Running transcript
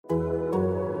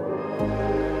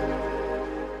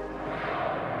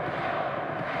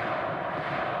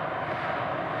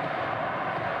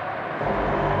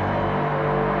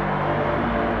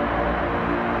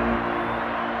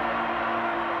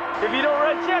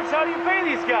cash. How do you pay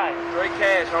these guys? Straight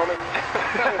cash,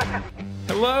 homie.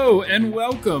 Hello and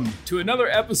welcome to another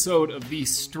episode of the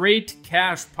Straight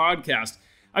Cash Podcast.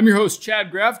 I'm your host,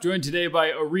 Chad Graff, joined today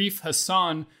by Arif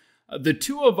Hassan. The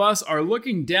two of us are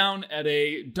looking down at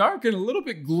a dark and a little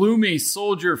bit gloomy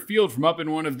Soldier Field from up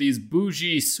in one of these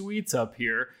bougie suites up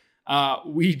here.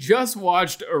 We just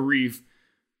watched, Arif,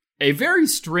 a very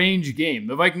strange game.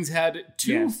 The Vikings had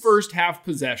two first half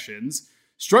possessions,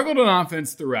 struggled on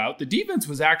offense throughout. The defense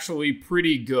was actually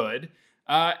pretty good.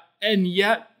 And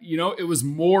yet, it was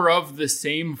more of the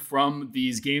same from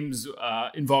these games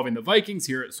involving the Vikings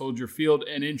here at Soldier Field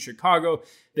and in Chicago.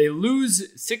 They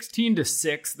lose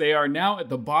 16-6. They are now at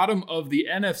the bottom of the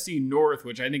NFC North,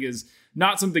 which I think is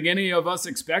not something any of us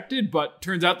expected, but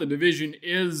turns out the division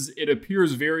it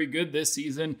appears very good this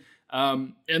season.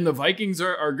 And the Vikings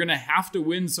are going to have to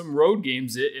win some road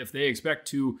games if they expect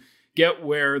to get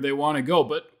where they want to go.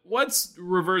 But let's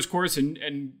reverse course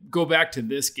and go back to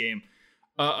this game.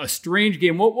 A strange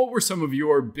game. What were some of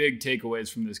your big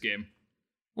takeaways from this game?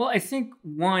 Well, I think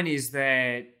one is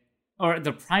that, or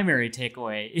the primary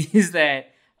takeaway is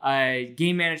that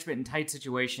game management in tight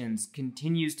situations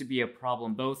continues to be a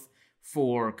problem, both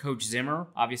for Coach Zimmer.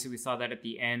 Obviously, we saw that at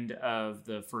the end of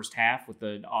the first half with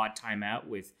the odd timeout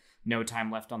with no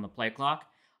time left on the play clock.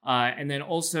 And then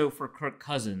also for Kirk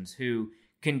Cousins, who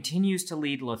continues to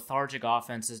lead lethargic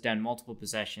offenses down multiple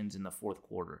possessions in the fourth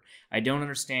quarter. I don't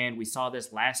understand. We saw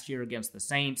this last year against the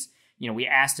Saints. We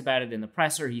asked about it in the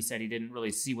presser. He said he didn't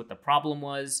really see what the problem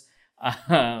was.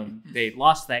 They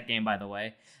lost that game, by the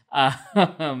way,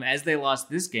 as they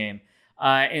lost this game.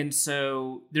 And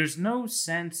so there's no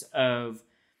sense of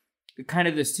kind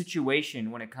of the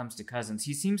situation when it comes to Cousins.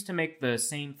 He seems to make the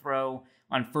same throw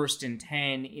on 1st and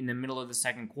 10 in the middle of the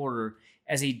second quarter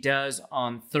as he does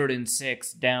on 3rd and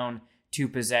 6 down 2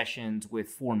 possessions with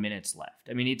 4 minutes left.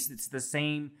 I mean, it's the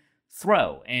same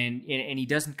throw, and he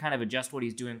doesn't kind of adjust what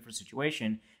he's doing for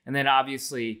situation. And then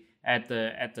obviously at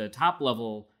the top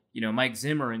level, Mike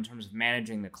Zimmer, in terms of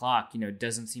managing the clock,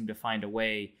 doesn't seem to find a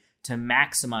way to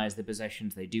maximize the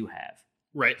possessions they do have.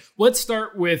 Right. Let's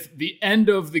start with the end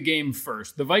of the game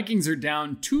first. The Vikings are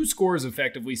down 2 scores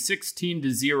effectively,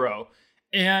 16-0,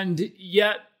 and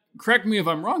yet, correct me if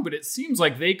I'm wrong, but it seems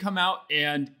like they come out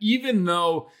and even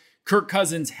though Kirk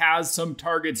Cousins has some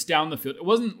targets down the field, it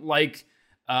wasn't like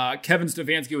Kevin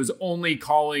Stefanski was only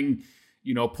calling,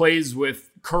 plays with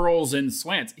curls and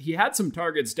slants. He had some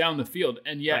targets down the field,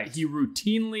 and yet he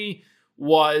routinely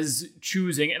was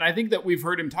choosing, and I think that we've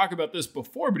heard him talk about this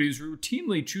before, but he was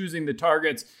routinely choosing the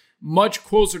targets much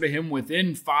closer to him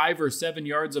within 5 or 7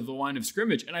 yards of the line of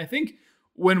scrimmage. And I think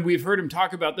when we've heard him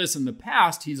talk about this in the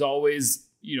past, he's always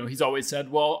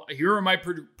said, well, here are my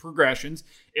progressions.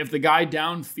 If the guy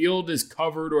downfield is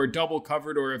covered or double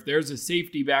covered, or if there's a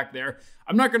safety back there,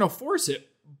 I'm not going to force it.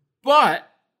 But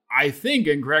I think,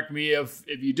 and correct me if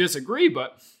you disagree,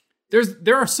 but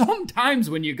there are some times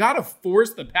when you got to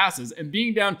force the passes, and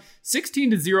being down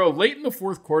 16-0 late in the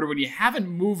fourth quarter when you haven't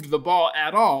moved the ball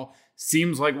at all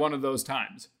seems like one of those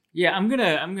times. Yeah, I'm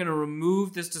gonna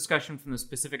remove this discussion from the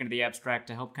specific into the abstract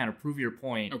to help kind of prove your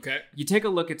point. Okay. You take a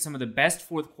look at some of the best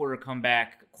fourth quarter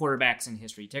comeback quarterbacks in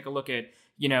history. Take a look at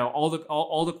all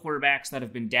the quarterbacks that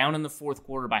have been down in the fourth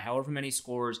quarter by however many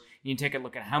scores. And you take a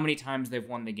look at how many times they've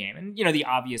won the game. And the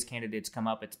obvious candidates come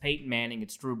up. It's Peyton Manning,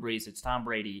 it's Drew Brees, it's Tom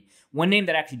Brady. One name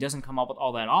that actually doesn't come up with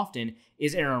all that often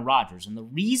is Aaron Rodgers, and the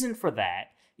reason for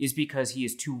that is because he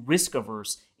is too risk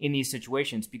averse in these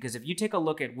situations. Because if you take a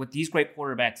look at what these great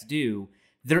quarterbacks do,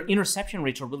 their interception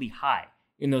rates are really high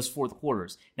in those fourth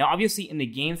quarters. Now, obviously, in the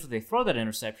games where they throw that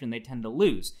interception, they tend to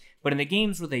lose. But in the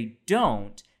games where they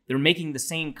don't, they're making the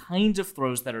same kinds of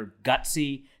throws that are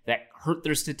gutsy, that hurt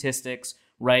their statistics,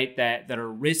 right? That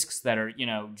are risks, that are,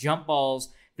 jump balls,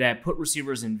 that put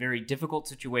receivers in very difficult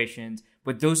situations.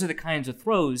 But those are the kinds of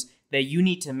throws that you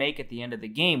need to make at the end of the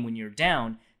game when you're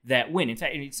down that win. In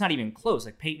fact, it's not even close.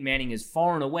 Like, Peyton Manning is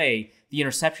far and away the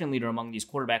interception leader among these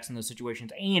quarterbacks in those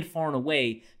situations, and far and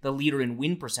away the leader in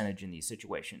win percentage in these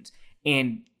situations.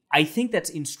 And I think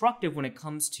that's instructive when it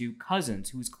comes to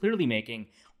Cousins, who's clearly making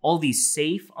all these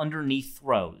safe underneath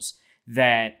throws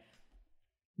that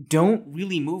don't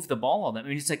really move the ball all that. I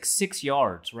mean, it's like 6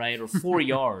 yards, right? Or 4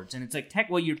 yards. And it's like,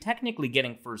 you're technically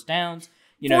getting first downs.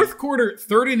 Fourth quarter,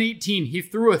 3rd and 18, he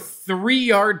threw a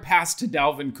 3-yard pass to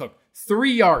Dalvin Cook.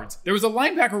 3 yards. There was a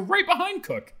linebacker right behind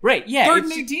Cook. Right, yeah. 3rd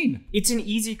and 18. It's an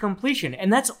easy completion.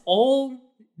 And that's all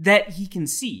that he can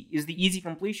see is the easy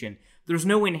completion. There's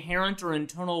no inherent or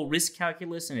internal risk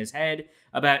calculus in his head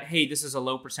about, hey, this is a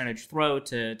low percentage throw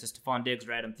to Stephon Diggs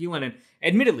or Adam Thielen. And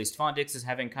admittedly, Stephon Diggs is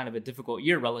having kind of a difficult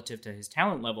year relative to his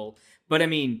talent level. But I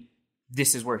mean,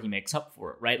 this is where he makes up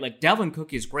for it, right? Like Dalvin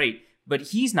Cook is great, but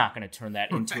he's not going to turn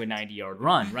that into a 90-yard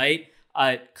run, right?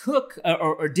 Cook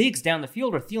or Diggs down the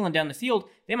field or Thielen down the field,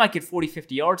 they might get 40,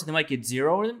 50 yards, they might get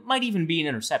 0, or it might even be an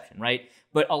interception, right?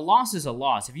 But a loss is a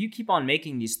loss. If you keep on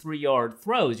making these 3-yard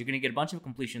throws, you're going to get a bunch of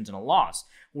completions and a loss.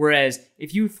 Whereas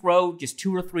if you throw just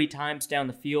 2 or 3 times down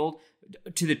the field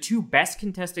to the 2 best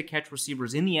contested catch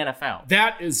receivers in the NFL.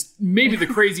 That is maybe the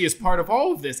craziest part of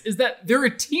all of this, is that they're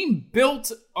a team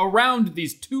built around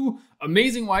these 2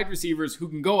 amazing wide receivers who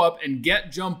can go up and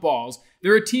get jump balls.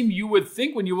 They're a team you would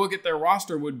think when you look at their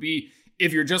roster would be,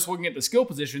 if you're just looking at the skill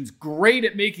positions, great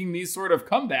at making these sort of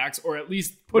comebacks or at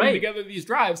least putting together these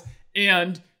drives.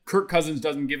 And Kirk Cousins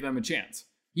doesn't give them a chance.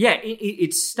 Yeah,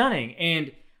 it's stunning.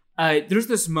 And there's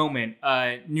this moment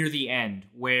near the end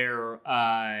where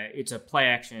it's a play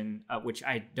action, which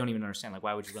I don't even understand. Like,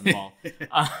 why would you run the ball?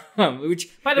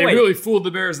 Which, by the way, they really fooled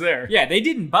the Bears there. Yeah, they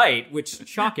didn't bite, which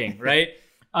shocking, right?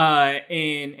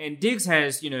 And Diggs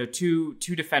has 2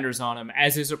 defenders on him,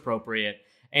 as is appropriate,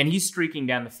 and he's streaking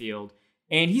down the field,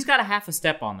 and he's got a half a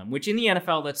step on them, which in the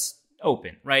NFL that's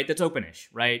open, right? That's openish,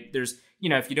 right? There's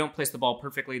if you don't place the ball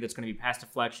perfectly, that's going to be pass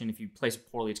deflection. If you place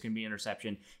it poorly, it's going to be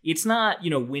interception. It's not,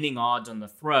 winning odds on the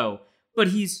throw, but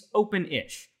he's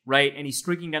open-ish, right? And he's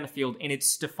streaking down the field, and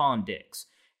it's Stephon Diggs.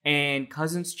 And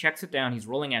Cousins checks it down. He's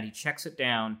rolling out. He checks it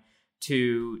down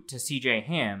to C.J.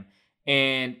 Ham.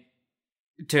 And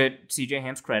to C.J.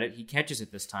 Ham's credit, he catches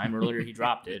it this time. Earlier, he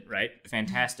dropped it, right?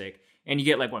 Fantastic. And you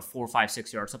get 4, 5,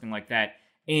 6 yards, something like that.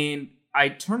 And I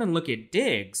turn and look at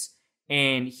Diggs,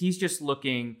 and he's just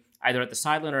looking either at the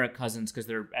sideline or at Cousins because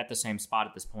they're at the same spot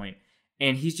at this point.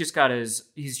 And he's just got his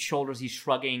shoulders, he's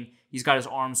shrugging, he's got his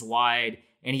arms wide,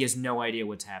 and he has no idea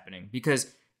what's happening.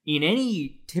 Because in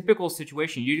any typical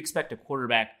situation, you'd expect a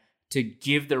quarterback to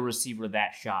give the receiver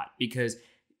that shot because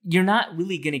you're not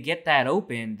really going to get that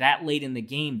open that late in the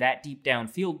game, that deep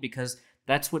downfield, because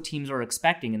that's what teams are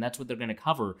expecting and that's what they're going to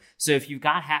cover. So if you've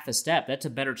got half a step, that's a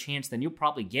better chance than you'll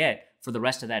probably get for the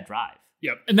rest of that drive.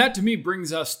 Yeah, and that to me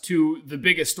brings us to the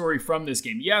biggest story from this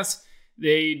game. Yes,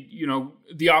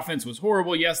 the offense was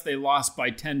horrible. Yes, they lost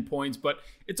by 10 points, but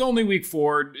it's only week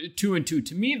 4, 2-2.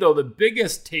 To me, though, the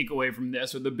biggest takeaway from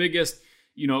this, or the biggest,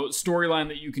 storyline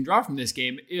that you can draw from this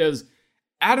game is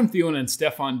Adam Thielen and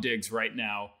Stephon Diggs right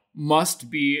now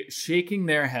must be shaking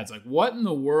their heads. Like, what in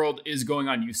the world is going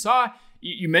on?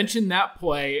 You mentioned that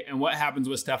play and what happens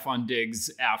with Stephon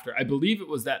Diggs after. I believe it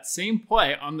was that same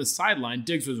play on the sideline.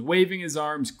 Diggs was waving his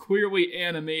arms, clearly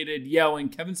animated, yelling.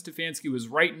 Kevin Stefanski was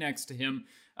right next to him.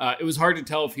 It was hard to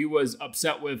tell if he was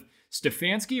upset with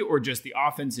Stefanski or just the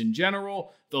offense in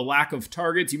general, the lack of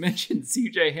targets. You mentioned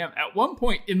C.J. Ham. At one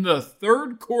point in the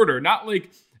third quarter, not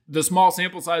like the small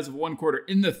sample size of one quarter,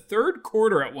 in the third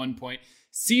quarter at one point,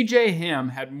 C.J. Ham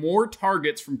had more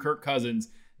targets from Kirk Cousins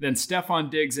than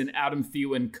Stephon Diggs and Adam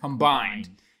Thielen combined.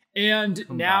 And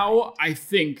now I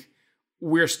think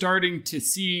we're starting to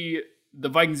see the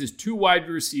Vikings as 2 wide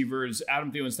receivers,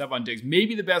 Adam Thielen and Stephon Diggs,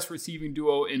 maybe the best receiving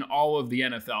duo in all of the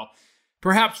NFL.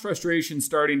 Perhaps frustration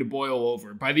starting to boil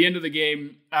over. By the end of the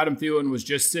game, Adam Thielen was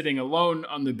just sitting alone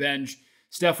on the bench.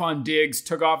 Stephon Diggs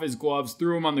took off his gloves,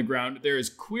 threw him on the ground. There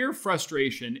is clear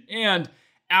frustration, and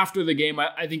after the game,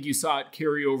 I think you saw it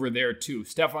carry over there too.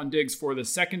 Stephon Diggs, for the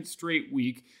second straight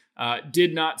week,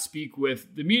 did not speak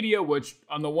with the media, which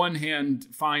on the one hand,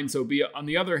 fine, so be it. On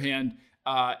the other hand,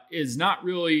 is not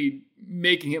really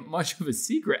making it much of a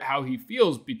secret how he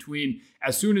feels between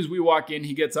as soon as we walk in,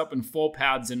 he gets up in full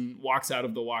pads and walks out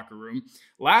of the locker room.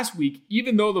 Last week,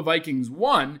 even though the Vikings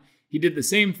won, he did the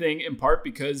same thing in part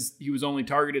because he was only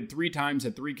targeted 3 times,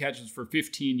 had 3 catches for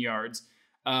 15 yards.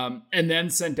 And then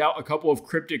sent out a couple of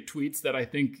cryptic tweets that I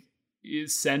think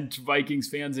sent Vikings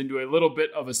fans into a little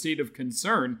bit of a state of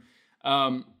concern.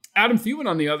 Adam Thielen,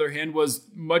 on the other hand, was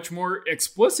much more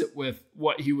explicit with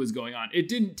what he was going on. It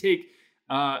didn't take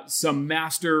some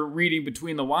master reading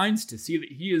between the lines to see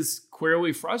that he is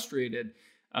clearly frustrated.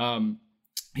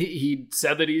 He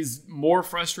said that he's more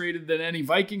frustrated than any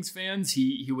Vikings fans.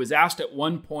 He was asked at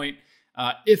one point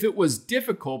if it was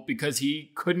difficult because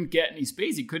he couldn't get any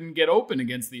space. He couldn't get open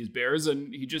against these Bears.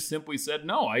 And he just simply said,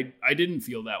 no, I didn't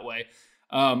feel that way.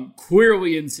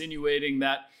 Clearly insinuating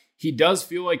that he does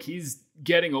feel like he's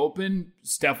getting open.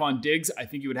 Stephon Diggs, I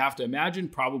think you would have to imagine,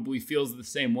 probably feels the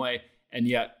same way. And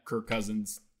yet Kirk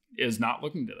Cousins is not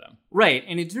looking to them. Right.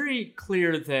 And it's very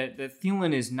clear that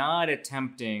Thielen is not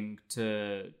attempting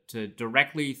to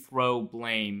directly throw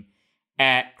blame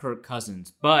at Kirk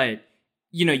Cousins. But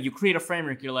you create a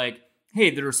framework. You're like, hey,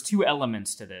 there's 2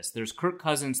 elements to this. There's Kirk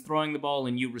Cousins throwing the ball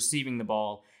and you receiving the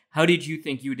ball. How did you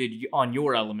think you did on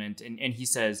your element? And he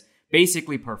says,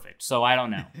 basically perfect. So I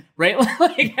don't know, right?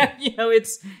 Like, you know,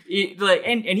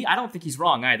 I don't think he's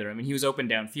wrong either. I mean, he was open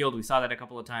downfield. We saw that a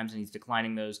couple of times, and he's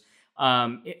declining those.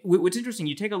 What's interesting,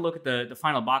 you take a look at the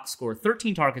final box score: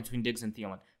 13 targets between Diggs and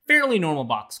Thielen. Fairly normal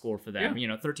box score for them. Yeah. You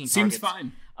know, 13 Seems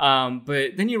targets. fine.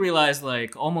 But then you realize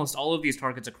like almost all of these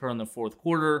targets occur in the fourth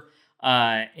quarter.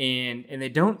 And they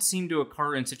don't seem to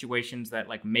occur in situations that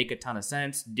like make a ton of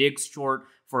sense. Diggs short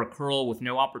for a curl with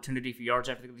no opportunity for yards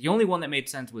after. The only one that made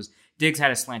sense was Diggs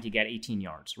had a slant. He got 18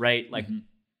 yards, right? Like,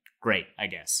 great, I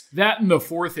guess. That in the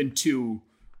 4th and 2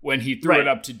 when he threw it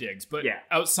up to Diggs. But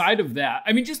outside of that,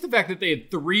 I mean, just the fact that they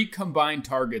had 3 combined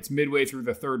targets midway through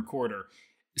the third quarter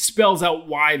spells out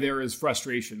why there is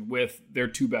frustration with their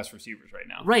 2 best receivers right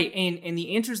now. Right, and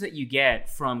the answers that you get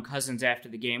from Cousins after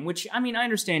the game, which, I mean, I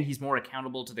understand he's more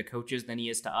accountable to the coaches than he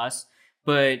is to us,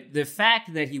 but the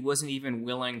fact that he wasn't even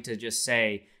willing to just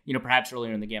say, you know, perhaps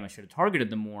earlier in the game I should have targeted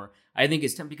them more, I think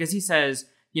is because he says,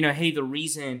 you know, hey, the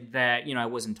reason that, you know, I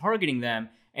wasn't targeting them,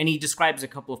 and he describes a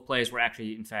couple of plays where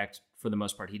actually, in fact, for the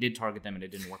most part, he did target them and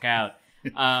it didn't work out.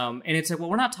 And it's like,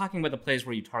 well, we're not talking about the plays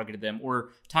where you targeted them. We're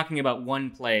talking about one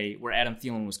play where Adam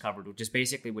Thielen was covered, which is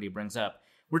basically what he brings up.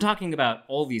 We're talking about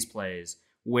all these plays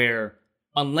where,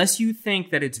 unless you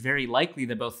think that it's very likely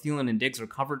that both Thielen and Diggs are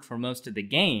covered for most of the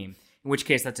game, in which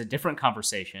case that's a different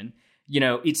conversation, you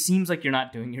know, it seems like you're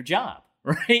not doing your job,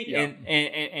 right? Yeah.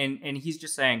 And he's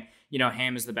just saying, you know,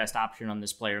 Ham is the best option on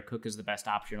this play, or Cook is the best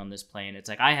option on this play. And it's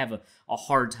like, I have a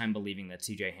hard time believing that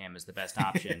CJ Ham is the best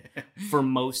option for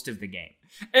most of the game.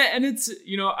 And it's,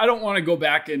 you know, I don't want to go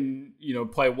back and, you know,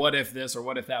 play what if this or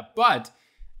what if that, but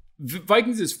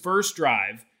Vikings' first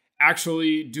drive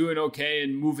actually doing okay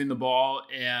and moving the ball.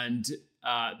 And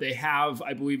they have,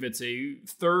 I believe it's a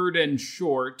 3rd and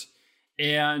short,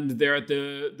 and they're at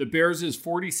the Bears'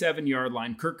 47-yard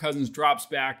line. Kirk Cousins drops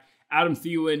back. Adam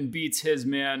Thielen beats his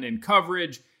man in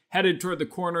coverage, headed toward the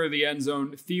corner of the end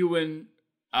zone. Thielen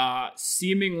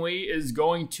seemingly is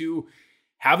going to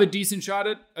have a decent shot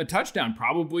at a touchdown,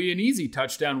 probably an easy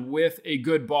touchdown with a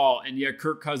good ball. And yet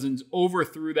Kirk Cousins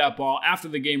overthrew that ball. After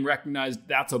the game, recognized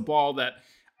that's a ball that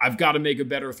I've got to make a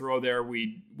better throw there.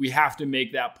 We have to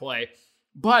make that play.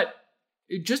 But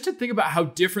just to think about how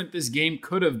different this game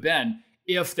could have been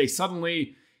if they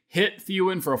suddenly hit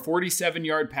Thielen for a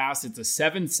 47-yard pass. It's a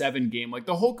 7-7 game. Like,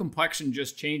 the whole complexion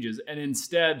just changes. And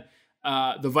instead,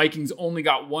 the Vikings only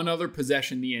got one other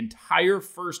possession the entire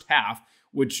first half,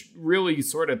 which really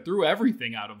sort of threw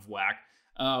everything out of whack.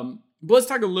 But let's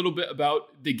talk a little bit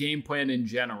about the game plan in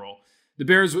general. The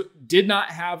Bears did not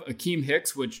have Akeem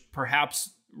Hicks, which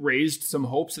perhaps raised some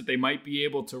hopes that they might be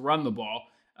able to run the ball.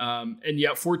 And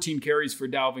yet 14 carries for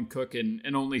Dalvin Cook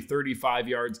and only 35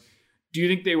 yards. Do you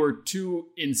think they were too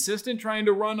insistent trying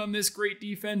to run on this great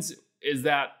defense? Is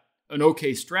that an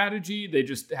okay strategy? They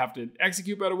just have to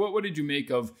execute better? What did you make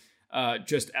of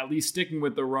just at least sticking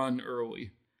with the run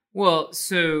early? Well,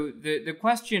 so the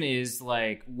question is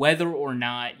like whether or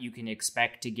not you can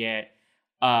expect to get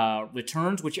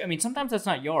returns, which, I mean, sometimes that's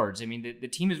not yards. I mean, the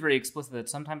team is very explicit that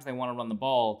sometimes they want to run the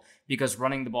ball because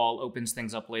running the ball opens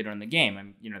things up later in the game.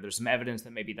 And, you know, there's some evidence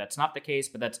that maybe that's not the case,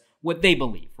 but that's what they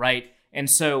believe, right? And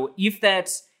so if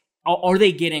that's, are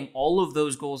they getting all of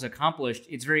those goals accomplished?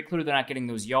 It's very clear they're not getting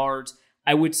those yards.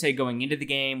 I would say going into the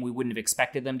game, we wouldn't have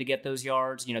expected them to get those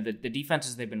yards. You know, the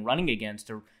defenses they've been running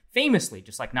against are famously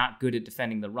just like not good at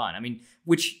defending the run. I mean,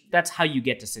 which that's how you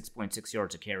get to 6.6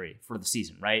 yards a carry for the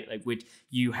season, right? Like, which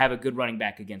you have a good running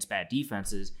back against bad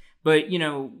defenses. But, you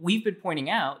know, we've been pointing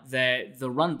out that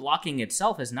the run blocking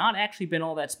itself has not actually been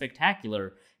all that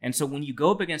spectacular. And so when you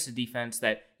go up against a defense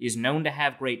that is known to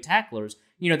have great tacklers,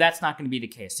 you know, that's not going to be the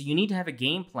case. So you need to have a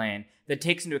game plan that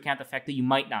takes into account the fact that you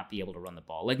might not be able to run the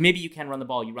ball. Like, maybe you can run the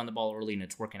ball, you run the ball early and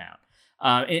it's working out.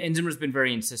 And Zimmer's been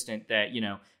very insistent that, you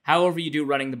know, however you do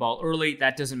running the ball early,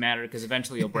 that doesn't matter because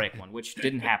eventually you'll break one, which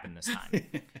didn't happen this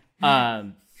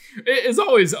time. It's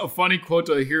always a funny quote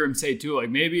to hear him say, too.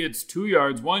 Like, maybe it's 2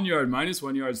 yards, 1 yard, minus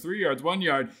 1 yard, 3 yards, 1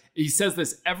 yard. He says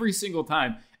this every single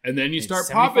time. And then you start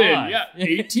 75. popping. Yeah,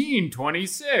 18,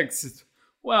 26.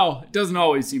 Well, it doesn't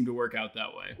always seem to work out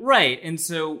that way. Right. And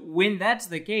so when that's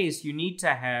the case, you need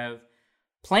to have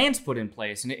plans put in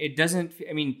place. And it doesn't,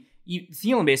 I mean,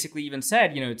 Thielen basically even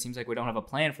said, you know, it seems like we don't have a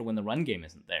plan for when the run game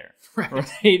isn't there.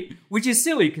 Right? Which is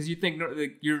silly because you think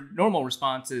your normal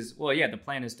response is, well, yeah, the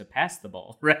plan is to pass the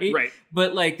ball, right? Right.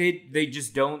 But like they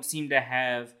just don't seem to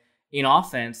have an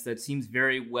offense that seems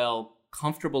very well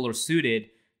comfortable or suited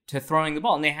to throwing the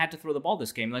ball, and they had to throw the ball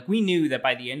this game. Like, we knew that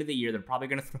by the end of the year, they're probably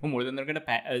going to throw more than they're going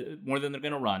to more than they're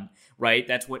going to run. Right?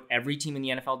 That's what every team in the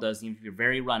NFL does. You're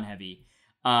very run heavy,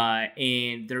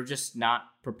 and they're just not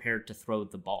prepared to throw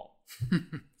the ball.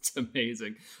 It's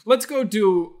amazing. Let's go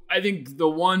to, I think, the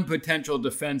one potential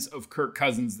defense of Kirk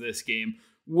Cousins this game,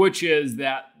 which is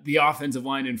that the offensive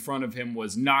line in front of him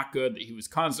was not good, that he was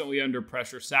constantly under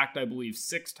pressure, sacked, I believe,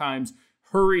 6 times,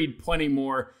 hurried plenty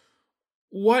more.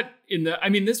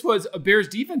 This was a Bears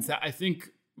defense that I think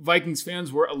Vikings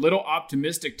fans were a little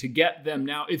optimistic to get them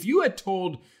now. If you had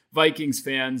told Vikings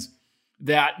fans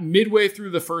that midway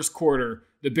through the first quarter,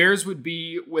 the Bears would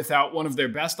be without one of their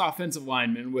best offensive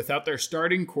linemen, without their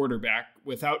starting quarterback,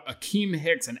 without Akeem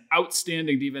Hicks, an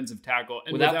outstanding defensive tackle,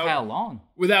 and without Kyle Long.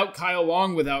 Without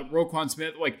Roquan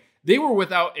Smith, they were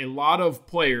without a lot of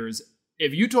players.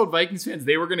 If you told Vikings fans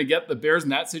they were going to get the Bears in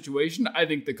that situation, I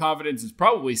think the confidence is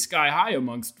probably sky high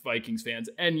amongst Vikings fans.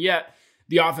 And yet,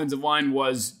 the offensive line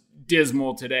was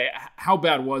dismal today. How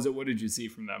bad was it? What did you see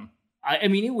from them?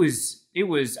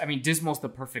 Dismal's the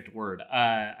perfect word.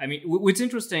 What's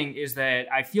interesting is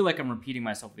that I feel like I'm repeating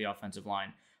myself with the offensive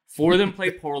line. 4 of them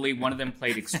played poorly. 1 of them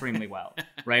played extremely well,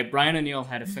 right? Brian O'Neill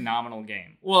had a phenomenal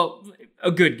game. Well,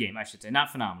 a good game, I should say. Not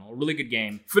phenomenal. A really good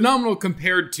game. Phenomenal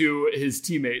compared to his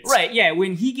teammates. Right, yeah.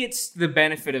 When he gets the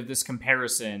benefit of this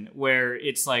comparison where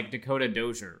it's like Dakota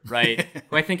Dozier, right?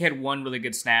 Who I think had 1 really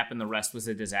good snap and the rest was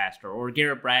a disaster. Or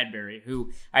Garrett Bradbury,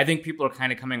 who I think people are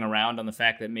kind of coming around on the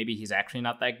fact that maybe he's actually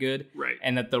not that good. Right.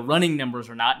 And that the running numbers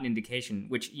are not an indication,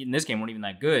 which in this game weren't even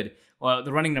that good. Well,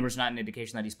 the running numbers are not an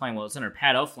indication that he's playing well. It's under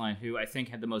Pat Elflein, who I think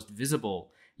had the most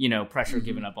visible, pressure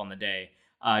given up on the day,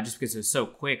 just because it was so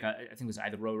quick. I think it was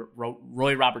either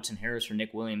Roy Robertson Harris or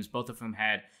Nick Williams, both of whom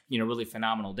had, really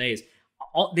phenomenal days.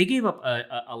 They gave up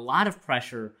a lot of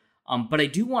pressure, but I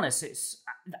do want to say,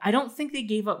 I don't think they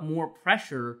gave up more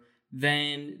pressure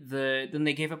than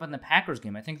they gave up in the Packers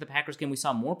game. I think the Packers game we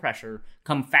saw more pressure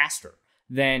come faster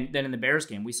than in the Bears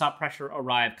game. We saw pressure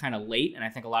arrive kind of late, and I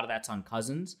think a lot of that's on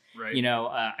Cousins. Right.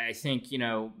 I think,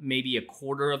 maybe a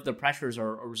quarter of the pressures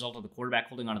are a result of the quarterback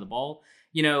holding onto the ball.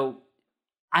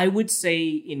 I would say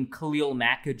in Khalil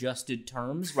Mack adjusted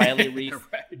terms, Riley Reif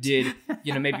did,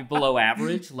 maybe below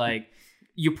average. Like,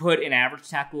 you put an average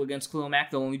tackle against Khalil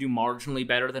Mack, they'll only do marginally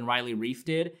better than Riley Reif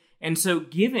did. And so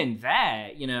given that,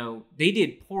 they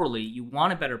did poorly, you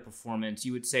want a better performance,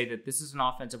 you would say that this is an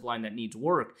offensive line that needs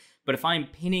work. But if I'm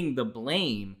pinning the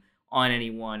blame on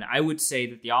anyone, I would say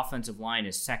that the offensive line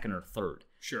is second or third.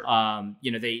 Sure.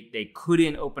 They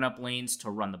couldn't open up lanes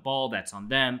to run the ball. That's on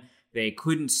them. They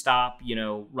couldn't stop,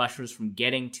 rushers from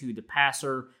getting to the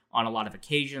passer on a lot of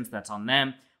occasions. That's on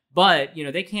them. But,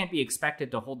 they can't be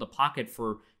expected to hold the pocket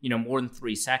for, more than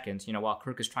 3 seconds, while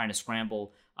Kirk is trying to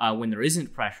scramble when there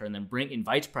isn't pressure and then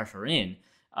invites pressure in.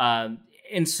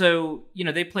 And so,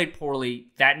 they played poorly.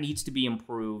 That needs to be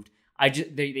improved.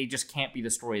 They just can't be the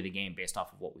story of the game based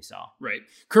off of what we saw. Right.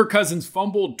 Kirk Cousins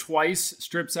fumbled twice,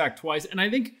 strip sacked twice. And I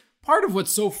think part of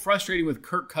what's so frustrating with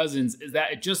Kirk Cousins is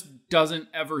that it just doesn't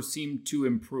ever seem to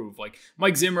improve. Like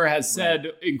Mike Zimmer has said,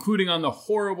 including on the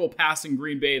horrible pass in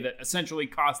Green Bay that essentially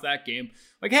cost that game,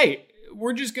 like, hey,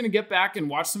 we're just going to get back and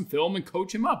watch some film and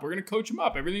coach him up. We're going to coach him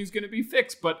up. Everything's going to be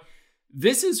fixed. But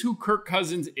this is who Kirk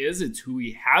Cousins is. It's who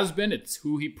he has been. It's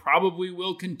who he probably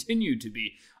will continue to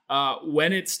be.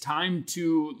 When it's time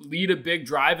to lead a big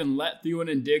drive and let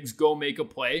Thielen and Diggs go make a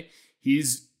play,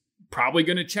 he's probably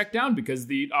going to check down because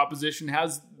the opposition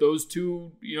has those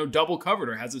two, double covered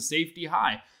or has a safety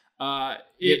high.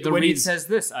 The read says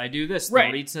this, I do this. Right.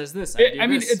 The read says this, I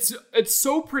do this. It's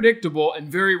so predictable and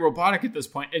very robotic at this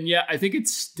point, and yet I think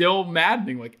it's still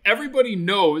maddening. Like, everybody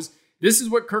knows this is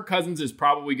what Kirk Cousins is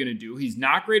probably going to do. He's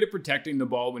not great at protecting the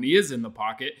ball when he is in the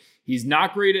pocket. He's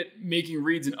not great at making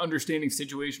reads and understanding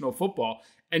situational football.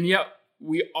 And yet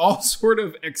we all sort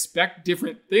of expect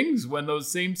different things when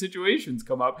those same situations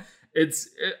come up.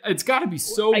 It's got to be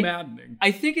so maddening.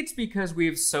 I think it's because we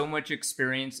have so much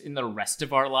experience in the rest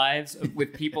of our lives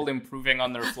with people improving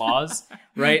on their flaws,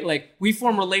 right? Like, we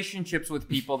form relationships with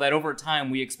people that over time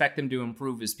we expect them to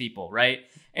improve as people, right?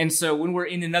 And so when we're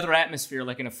in another atmosphere,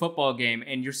 like in a football game,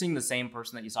 and you're seeing the same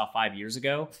person that you saw 5 years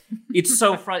ago, it's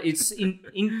so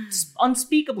it's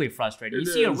unspeakably frustrating. You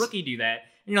see a rookie do that,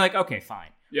 and you're like, okay, fine,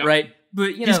 right?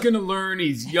 But he's going to learn.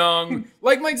 He's young.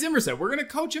 Like Mike Zimmer said, we're going to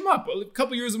coach him up. A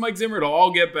couple years of Mike Zimmer, it'll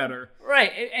all get better.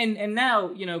 Right. And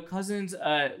now, Cousins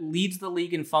leads the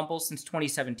league in fumbles since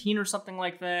 2017 or something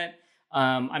like that.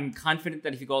 I'm confident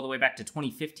that if you go all the way back to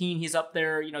 2015, he's up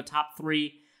there, top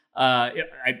 3. I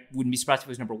wouldn't be surprised if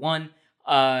it was number 1.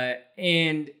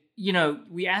 And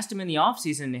we asked him in the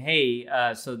offseason,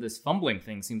 hey, so this fumbling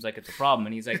thing seems like it's a problem.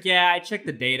 And he's like, yeah, I checked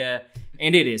the data,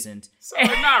 and it isn't. So,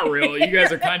 not really. You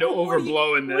guys are kind of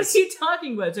overblowing this. What are you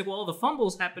talking about? It's like, well, the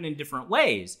fumbles happen in different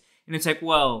ways. And it's like,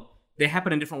 well, they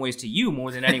happen in different ways to you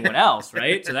more than anyone else,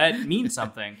 right? So that means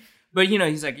something. But,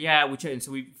 he's like, yeah, and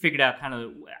so we figured out kind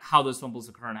of how those fumbles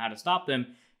occur and how to stop them.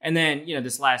 And then,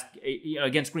 this last,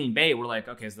 against Green Bay, we're like,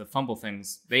 okay, so the fumble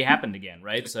things, they happened again,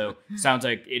 right? So sounds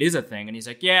like it is a thing. And he's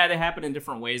like, yeah, they happen in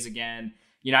different ways again.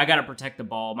 I got to protect the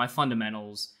ball, my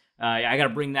fundamentals. I got to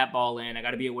bring that ball in. I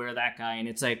got to be aware of that guy. And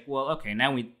it's like, well, okay,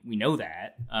 now we know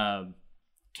that.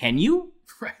 Can you?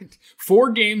 Right.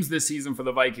 4 games this season for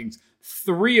the Vikings.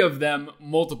 3 of them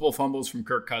multiple fumbles from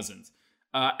Kirk Cousins.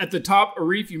 At the top,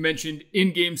 Arif, you mentioned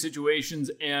in-game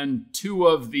situations and 2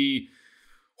 of the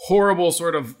horrible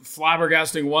sort of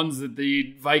flabbergasting ones that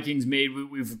the Vikings made.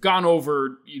 We've gone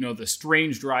over, the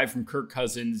strange drive from Kirk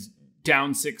Cousins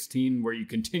down 16 where you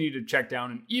continue to check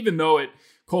down. And even though it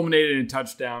culminated in a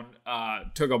touchdown,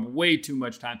 took up way too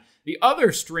much time. The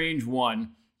other strange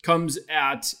one comes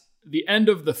at the end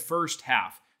of the first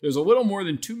half. There's a little more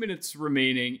than 2 minutes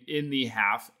remaining in the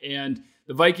half, and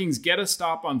the Vikings get a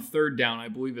stop on third down. I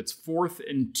believe it's 4th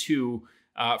and 2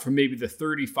 from maybe the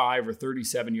 35 or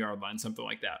 37-yard line, something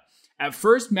like that. At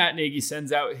first, Matt Nagy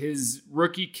sends out his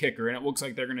rookie kicker, and it looks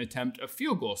like they're going to attempt a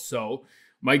field goal. So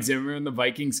Mike Zimmer and the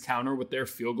Vikings counter with their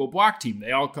field goal block team.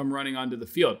 They all come running onto the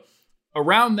field.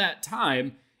 Around that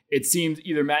time, it seems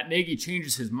either Matt Nagy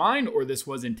changes his mind or this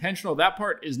was intentional. That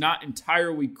part is not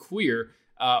entirely clear,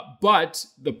 but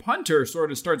the punter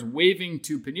sort of starts waving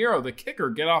to Pinheiro, the kicker,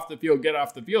 get off the field,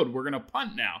 we're going to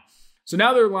punt now. So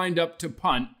now they're lined up to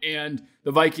punt, and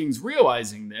the Vikings,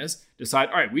 realizing this, decide,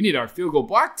 all right, we need our field goal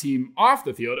block team off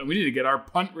the field, and we need to get our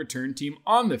punt return team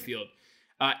on the field.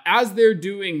 As they're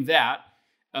doing that,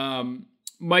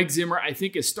 Mike Zimmer, I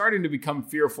think, is starting to become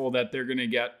fearful that they're going to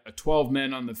get a 12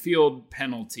 men on the field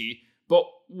penalty. But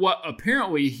what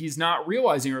apparently he's not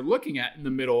realizing or looking at in the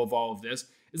middle of all of this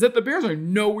is that the Bears are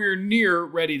nowhere near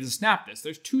ready to snap this.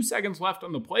 There's 2 seconds left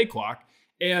on the play clock,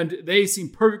 and they seem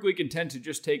perfectly content to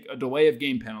just take a delay of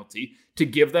game penalty to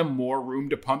give them more room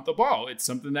to punt the ball. It's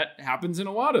something that happens in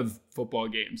a lot of football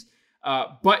games.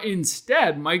 But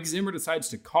instead, Mike Zimmer decides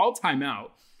to call timeout.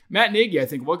 Matt Nagy, I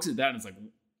think, looks at that and is like,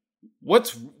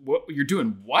 what you're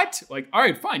doing? What? Like, all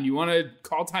right, fine. You want to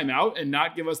call timeout and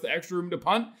not give us the extra room to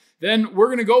punt? Then we're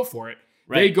going to go for it.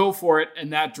 Right. They go for it,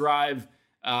 and that drive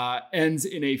ends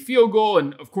in a field goal.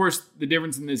 And of course, the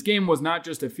difference in this game was not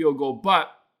just a field goal, but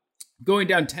going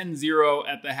down 10-0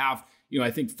 at the half,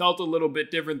 I think felt a little bit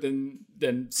different than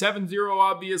 7-0,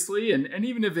 obviously. And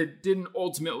even if it didn't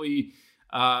ultimately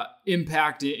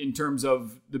impact it in terms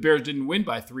of the Bears didn't win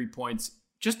by 3 points,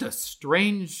 just a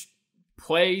strange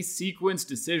play, sequence,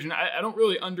 decision. I don't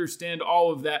really understand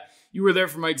all of that. You were there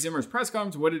for Mike Zimmer's press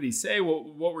conference. What did he say?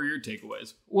 What were your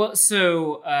takeaways? Well,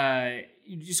 so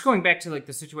just going back to like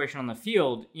the situation on the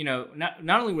field,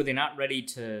 not only were they not ready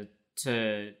to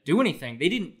do anything,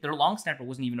 their long snapper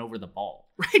wasn't even over the ball.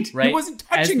 Right? He wasn't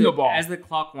touching the ball. As the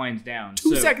clock winds down.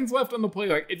 2 seconds left on the play.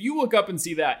 Like, if you look up and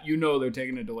see that, they're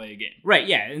taking a delay game. Right,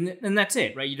 yeah, and that's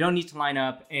it, right? You don't need to line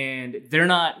up, and they're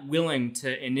not willing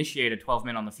to initiate a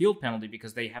 12-man on the field penalty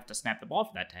because they have to snap the ball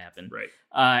for that to happen. Right.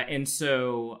 And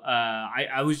so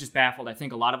I was just baffled. I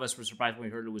think a lot of us were surprised when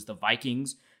we heard it was the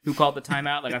Vikings who called the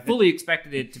timeout. Like, I fully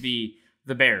expected it to be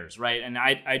the Bears, right? And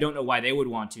I don't know why they would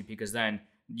want to, because then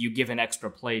you give an extra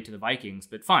play to the Vikings,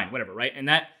 but fine, whatever, right?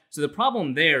 So the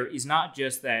problem there is not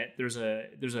just that there's a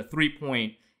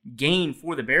 3-point gain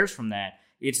for the Bears from that.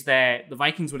 It's that the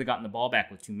Vikings would have gotten the ball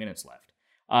back with 2 minutes left.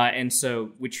 And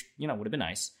so, which, would have been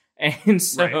nice. And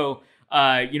so,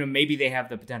 right. Maybe they have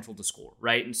the potential to score,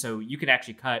 right? And so you could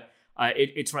actually cut,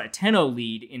 it's a 10-0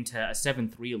 lead into a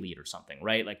 7-3 lead or something,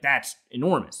 right? Like, that's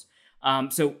enormous.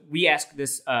 So we asked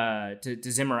this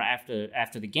to Zimmer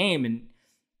after the game, and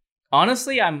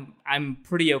honestly, I'm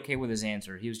pretty okay with his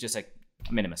answer. He was just like,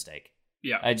 I made a mistake.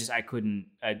 Yeah. I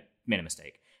made a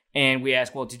mistake. And we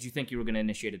asked, well, did you think you were going to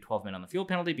initiate a 12-man on the field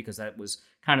penalty? Because that was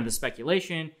kind of the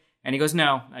speculation. And he goes,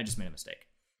 no, I just made a mistake.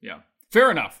 Yeah.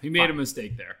 Fair enough. He made a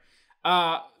mistake there.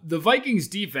 The Vikings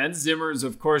defense, Zimmer's,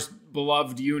 of course,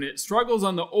 beloved unit, struggles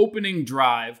on the opening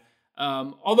drive.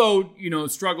 Although,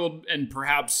 struggled and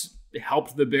perhaps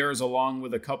helped the Bears along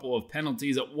with a couple of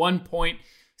penalties. At one point,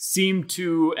 seemed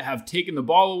to have taken the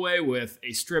ball away with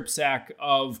a strip sack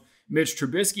of Mitch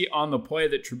Trubisky on the play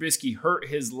that Trubisky hurt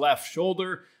his left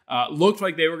shoulder. Looked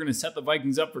like they were going to set the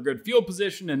Vikings up for good field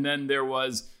position, and then there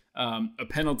was a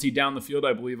penalty down the field,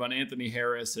 I believe, on Anthony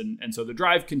Harris. And so the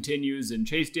drive continues, and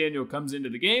Chase Daniel comes into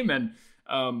the game and,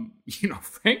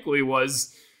 frankly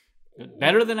was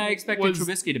better than I expected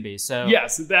Trubisky to be. So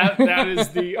yes, that is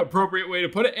the appropriate way to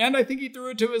put it. And I think he threw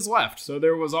it to his left. So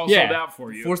there was also that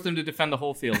for you. Forced them to defend the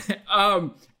whole field.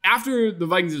 After the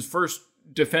Vikings' first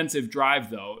defensive drive,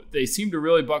 though, they seemed to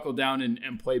really buckle down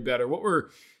and play better. What were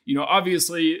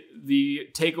Obviously the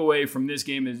takeaway from this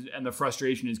game is, and the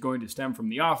frustration is going to stem from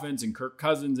the offense and Kirk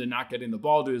Cousins and not getting the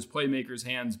ball to his playmakers'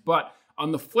 hands. But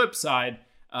on the flip side,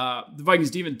 the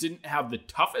Vikings defense didn't have the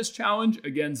toughest challenge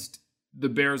against the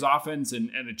Bears offense and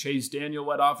a Chase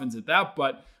Daniel-led offense at that.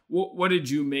 But what did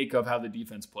you make of how the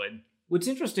defense played? What's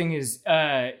interesting is,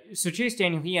 so Chase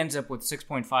Daniel, he ends up with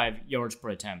 6.5 yards per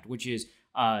attempt, which is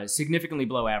significantly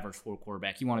below average for a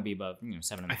quarterback. You want to be above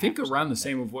 7.5. I think around the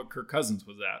same of what Kirk Cousins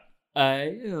was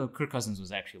at. Kirk Cousins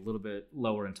was actually a little bit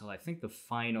lower until I think the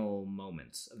final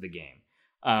moments of the game,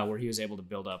 where he was able to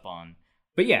build up on.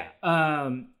 But yeah,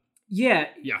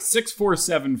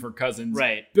 6.47 for Cousins,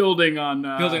 right? Building on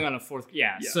a fourth,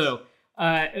 Yes. So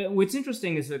what's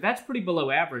interesting is that's pretty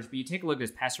below average. But you take a look at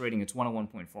his passer rating; it's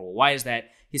 101.4. Well, why is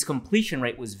that? His completion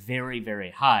rate was very,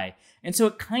 very high, and so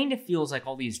it kind of feels like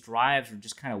all these drives are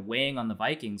just kind of weighing on the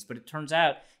Vikings. But it turns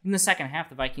out in the second half,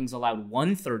 the Vikings allowed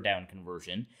 1 third down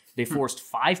conversion. They forced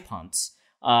 5 punts.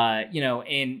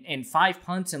 And 5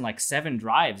 punts in like 7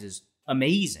 drives is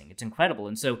amazing. It's incredible.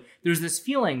 And so there's this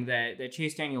feeling that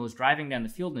Chase Daniel is driving down the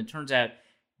field, and it turns out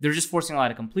they're just forcing a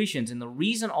lot of completions. And the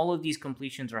reason all of these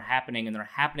completions are happening, and they're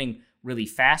happening really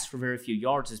fast for very few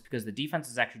yards, is because the defense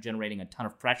is actually generating a ton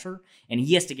of pressure, and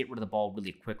he has to get rid of the ball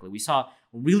really quickly. We saw a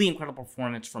really incredible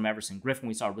performance from Everson Griffin.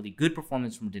 We saw a really good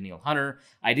performance from Danielle Hunter.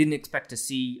 I didn't expect to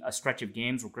see a stretch of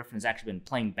games where Griffin has actually been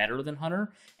playing better than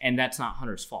Hunter, and that's not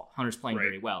Hunter's fault. Hunter's playing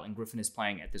very well, and Griffin is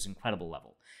playing at this incredible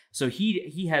level. So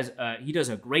he does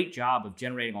a great job of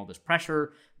generating all this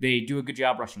pressure. They do a good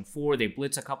job rushing forward. They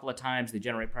blitz a couple of times. They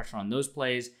generate pressure on those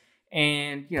plays,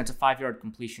 and it's a 5-yard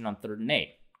completion on 3rd and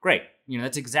 8. Great.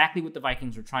 That's exactly what the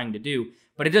Vikings are trying to do,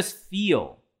 but it does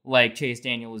feel like Chase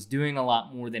Daniel is doing a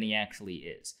lot more than he actually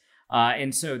is.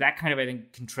 And so that kind of, I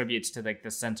think, contributes to like the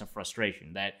sense of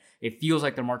frustration that it feels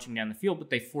like they're marching down the field,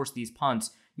 but they force these punts,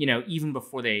 even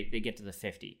before they get to the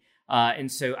 50.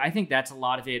 And so I think that's a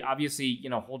lot of it. Obviously,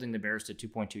 holding the Bears to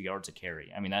 2.2 yards a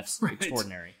carry. I mean, that's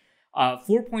extraordinary.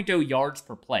 4.0 yards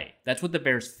per play. That's what the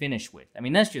Bears finish with. I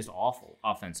mean, that's just awful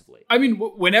offensively. I mean,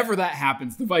 whenever that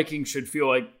happens, the Vikings should feel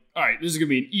like, all right, this is going to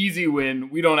be an easy win.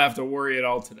 We don't have to worry at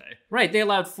all today. Right. They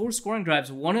allowed 4 scoring drives.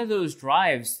 One of those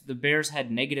drives, the Bears had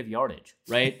negative yardage,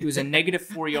 right? It was a negative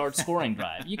 4-yard scoring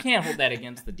drive. You can't hold that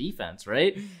against the defense,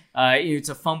 right? It's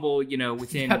a fumble,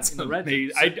 within the red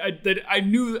zone. I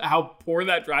knew how poor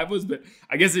that drive was, but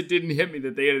I guess it didn't hit me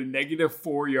that they had a negative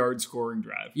 4-yard scoring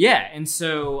drive. Yeah. And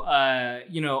so,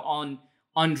 on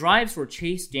drives where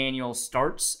Chase Daniel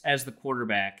starts as the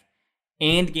quarterback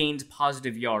and gains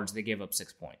positive yards, they gave up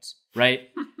 6 points, right?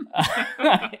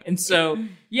 And so,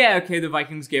 the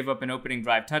Vikings gave up an opening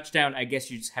drive touchdown. I guess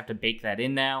you just have to bake that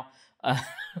in now.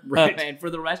 Right. And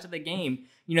for the rest of the game,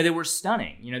 they were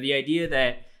stunning. The idea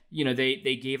that,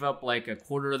 they gave up like a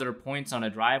quarter of their points on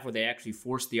a drive where they actually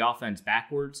forced the offense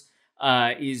backwards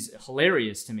is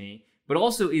hilarious to me, but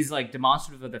also is like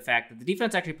demonstrative of the fact that the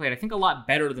defense actually played, I think, a lot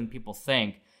better than people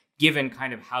think, given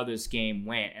kind of how this game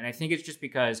went. And I think it's just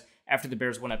because after the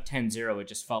Bears went up 10-0, it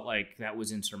just felt like that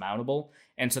was insurmountable.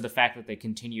 And so the fact that they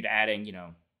continued adding,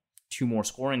 2 more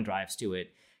scoring drives to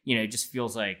it, it just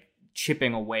feels like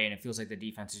chipping away, and it feels like the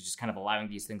defense is just kind of allowing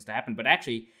these things to happen. But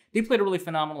actually, they played a really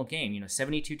phenomenal game.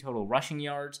 72 total rushing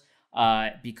yards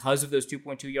because of those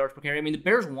 2.2 yards per carry. I mean, the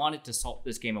Bears wanted to salt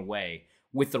this game away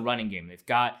with the running game. They've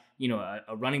got,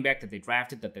 a running back that they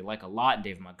drafted that they like a lot,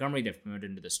 David Montgomery. They've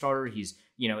promoted into the starter. He's,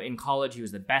 in college, he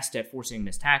was the best at forcing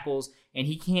missed tackles, and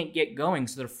he can't get going,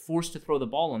 so they're forced to throw the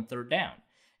ball on 3rd down.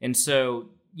 And so,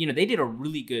 they did a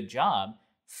really good job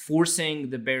forcing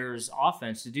the Bears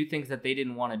offense to do things that they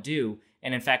didn't want to do,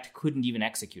 and in fact, couldn't even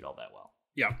execute all that well.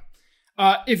 Yeah.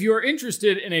 If you're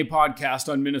interested in a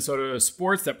podcast on Minnesota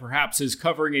sports that perhaps is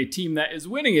covering a team that is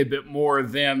winning a bit more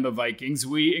than the Vikings,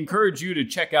 we encourage you to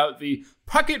check out the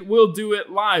Puckett Will Do It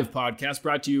Live podcast,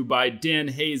 brought to you by Dan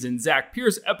Hayes and Zach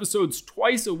Pierce, episodes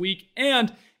twice a week,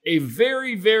 and a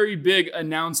very, very big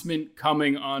announcement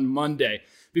coming on Monday.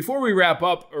 Before we wrap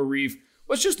up, Arif,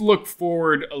 let's just look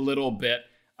forward a little bit.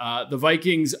 The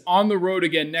Vikings on the road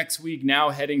again next week,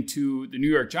 now heading to the New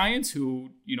York Giants,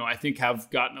 who, I think have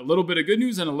gotten a little bit of good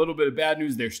news and a little bit of bad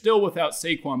news. They're still without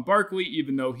Saquon Barkley,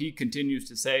 even though he continues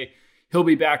to say he'll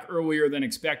be back earlier than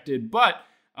expected. But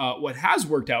what has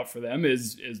worked out for them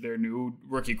is their new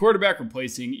rookie quarterback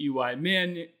replacing Eli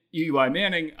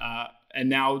Manning. And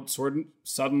now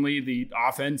suddenly the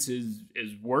offense is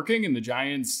working, and the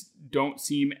Giants don't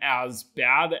seem as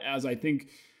bad as I think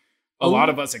a lot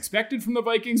of us expected from the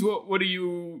Vikings. What are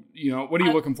you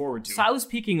looking forward to? So I was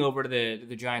peeking over to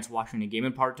the Giants Washington game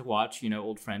in part to watch,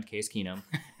 old friend Case Keenum,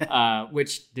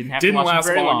 which didn't have to watch last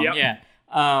very long. Yep. Yeah.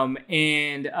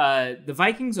 The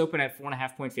Vikings open at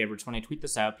 4.5-point favorites. When I tweet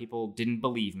this out, people didn't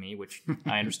believe me, which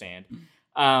I understand.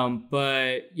 But,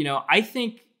 I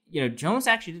think, Jones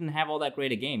actually didn't have all that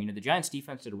great a game. The Giants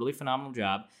defense did a really phenomenal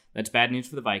job. That's bad news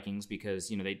for the Vikings because,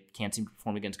 they can't seem to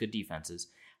perform against good defenses.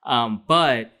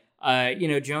 But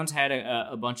Jones had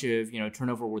a bunch of,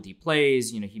 turnover-worthy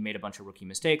plays. He made a bunch of rookie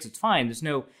mistakes. It's fine. There's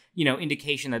no,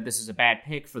 indication that this is a bad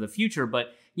pick for the future.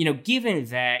 But, given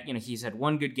that, he's had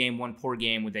one good game, one poor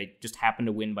game where they just happened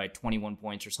to win by 21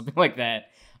 points or something like that,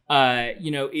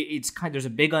 it's there's a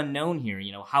big unknown here.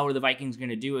 How are the Vikings going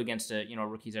to do against a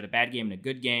rookie who's had a bad game and a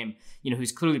good game,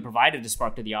 who's clearly provided a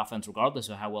spark to the offense regardless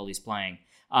of how well he's playing,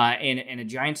 and a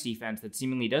Giants defense that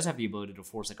seemingly does have the ability to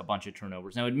force a bunch of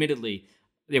turnovers. Now, admittedly,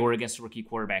 they were against a rookie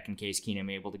quarterback in Case Keenum,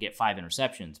 able to get 5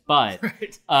 interceptions, but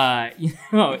right.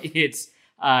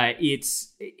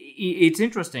 It's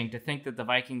interesting to think that the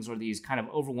Vikings are these kind of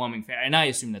overwhelming, and I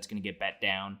assume that's going to get bet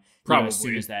down probably as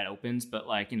soon as that opens. But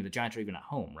the Giants are even at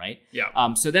home, right?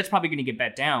 Yeah. So that's probably going to get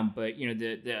bet down. But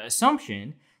the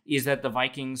assumption is that the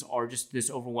Vikings are just this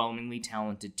overwhelmingly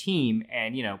talented team,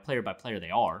 and player by player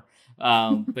they are.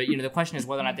 But the question is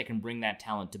whether or not they can bring that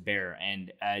talent to bear,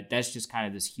 and that's just kind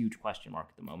of this huge question mark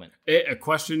at the moment. A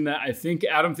question that I think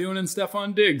Adam Thielen and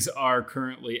Stefon Diggs are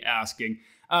currently asking.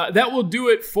 That will do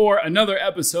it for another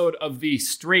episode of the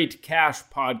Straight Cash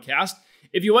podcast.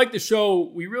 If you like the show,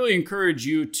 we really encourage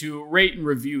you to rate and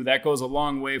review. That goes a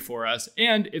long way for us.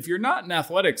 And if you're not an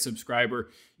Athletic subscriber,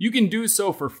 you can do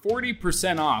so for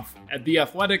 40% off at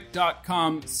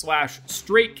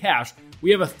theathletic.com/straightcash.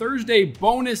 We have a Thursday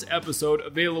bonus episode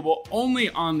available only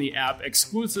on the app,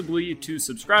 exclusively to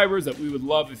subscribers, that we would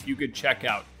love if you could check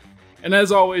out. And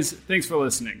as always, thanks for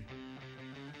listening.